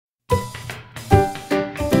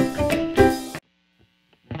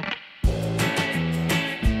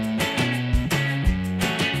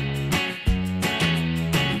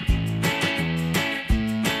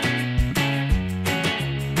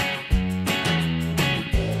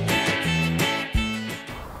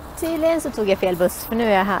tydligen så tog jag fel buss, för nu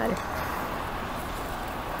är jag här.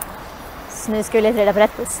 Så nu skulle jag reda på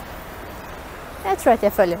rätt buss. Jag tror att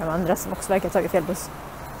jag följer de andra som också verkar ha tagit fel buss.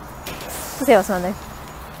 Får se vad som händer.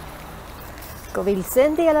 Gå vilse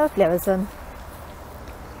en del av upplevelsen.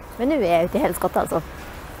 Men nu är jag ute i helskott alltså.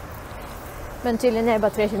 Men tydligen är det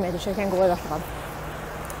bara 3 kilometer så jag kan gå i vart fall.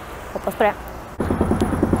 Hoppas på det.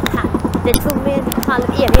 Det tog mig en halv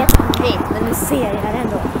evighet hit, men nu ser jag det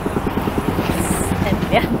ändå.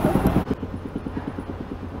 Äntligen.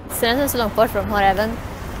 Stranden är så långt bort för de har även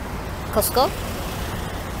Costco.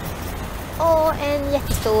 Och en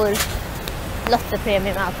jättestor Lotte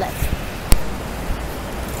Premium Outlet.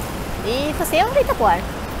 Vi får se vad vi hittar på här.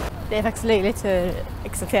 Det är faktiskt löjligt hur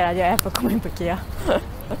exalterad jag är för att komma in på IKEA.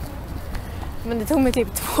 Men det tog mig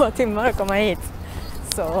typ 2 timmar att komma hit.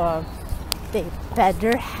 Så det är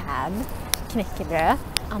better have knäckebröd.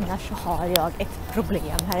 Annars så har jag ett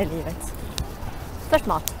problem här i livet. Först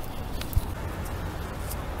mat.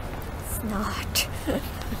 Snart.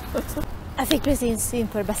 Jag fick precis syn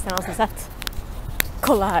på det bästa jag någonsin sett.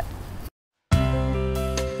 Kolla här.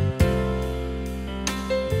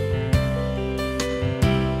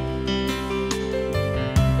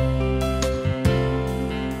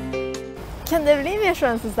 Kan det bli mer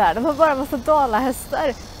svenskt där? De har bara en massa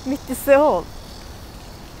dalahästar mitt i Seoul.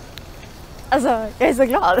 Alltså, jag är så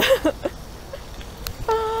glad.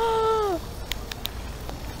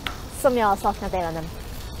 Som jag har saknat även.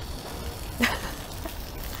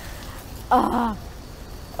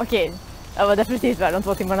 Okej, jag var definitivt värd de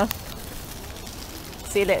 2 timmarna.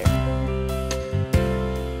 See you later.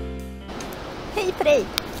 Hej på dig!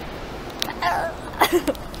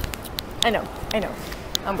 I know.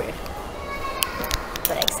 I'm weird.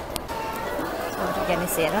 På det sättet.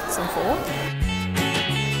 Organiserat som få.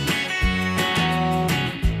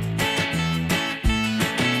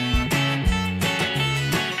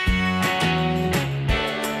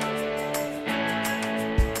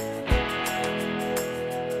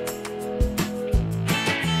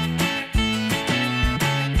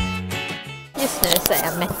 Just nu så är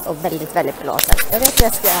jag mätt och väldigt blåsen. Jag vet att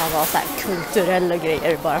jag ska vara så här kulturell och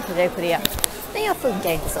grejer bara för det är Korea. Men jag funkar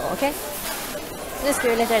inte så, okej? Nu ska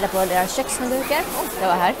vi leta reda på deras kökshanddukar. Det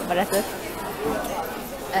var här, var rätt upp.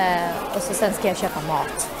 Och så sen ska jag köpa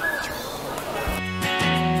mat.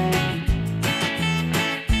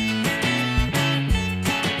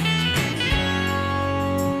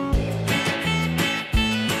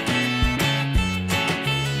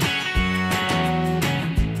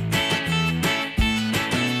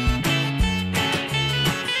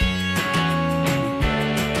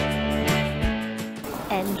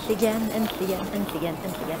 Äntligen.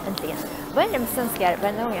 Vad är det med svenskar?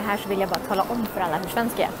 Varje gång jag är här så vill jag bara tala om för alla hur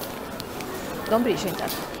svenska är. De bryr sig inte.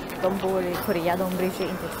 De bor i Korea, de bryr sig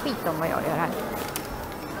inte ett skit om vad jag gör här.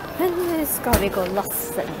 Men nu ska vi gå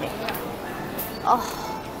loss nu.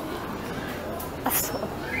 Alltså.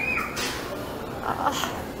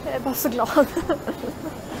 Jag är bara så glad.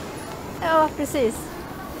 Ja, precis.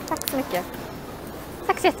 Tack så mycket.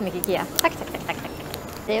 Tack så jättemycket, IKEA. Tack.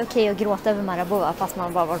 Det är okej att gråta över Marabou fast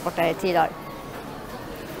man bara varit borta i 10 dagar.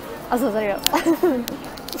 Alltså seriöst.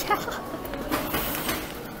 Ja.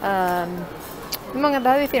 Hur många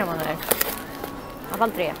behöver vi 4 månader? I alla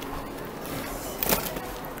fall 3.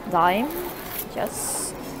 Dime.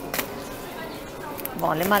 Yes.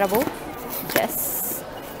 Vanlig Marabou. Yes.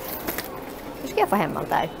 Hur ska jag få hem allt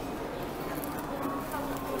där?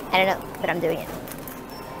 I don't know, but I'm doing it.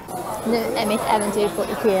 Nu är mitt äventyr på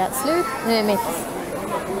IKEA slut.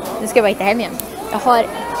 Nu ska jag bara hitta hem igen. Jag har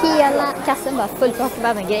hela kassen bara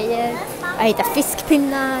fullproppad med grejer. Jag hittar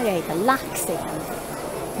fiskpinnar, jag hittar lax, jag hittar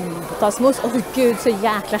potatismos. Åh gud, så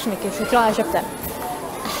jäkla så mycket choklad jag köpte.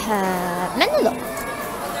 Men ändå.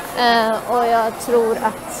 Och jag tror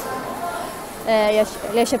att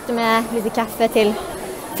jag köpte med lite kaffe till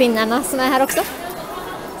finnarna som är här också.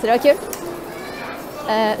 Så det var kul.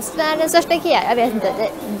 Världens största IKEA, jag vet inte.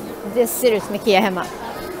 Det ser ut som IKEA hemma.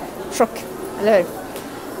 Chock, eller hur?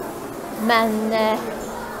 Men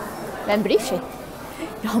vem bryr sig?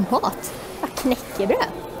 Jag har mat. Jag har knäckebröd.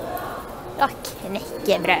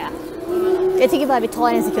 Jag tycker bara vi tar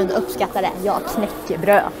en sekund och uppskattar det. Jag har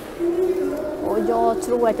knäckebröd. Och jag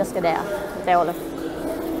tror att jag ska det. Det håller.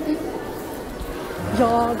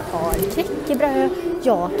 Jag har knäckebröd.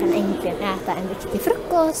 Jag kan äntligen äta en riktig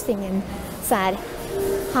frukost. Ingen så här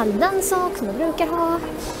halvdan sak som jag brukar ha.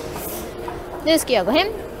 Nu ska jag gå hem.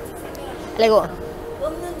 Eller gå.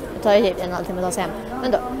 Det tar ju typ 1,5 timme att ta sig hem.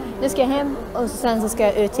 Men då, nu ska jag hem och sen så ska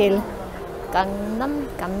jag ut till Gangnam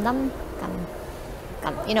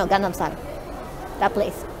style. That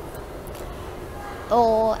place.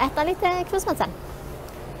 Och äta lite kvällsmat sen.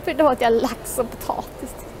 För då åt jag lax och potatis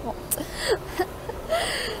till mat.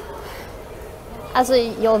 Alltså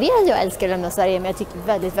jag vet att jag älskar att lämna Sverige, men jag tycker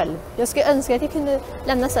väldigt. Jag skulle önska att jag kunde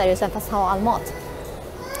lämna Sverige och sen fast ha all mat.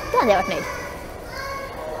 Då hade jag varit nöjd.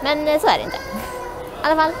 Men så är det inte. I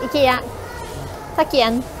alla fall, IKEA. Tack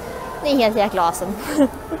igen. Ni är helt jäkla awesome.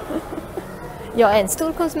 Jag är en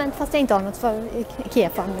stor konsument fast jag inte har något för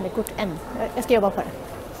IKEA-kort än. Jag ska jobba på det.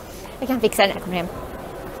 Jag kan fixa det när jag kommer hem.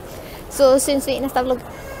 Så syns vi i nästa vlogg.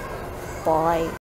 Bye.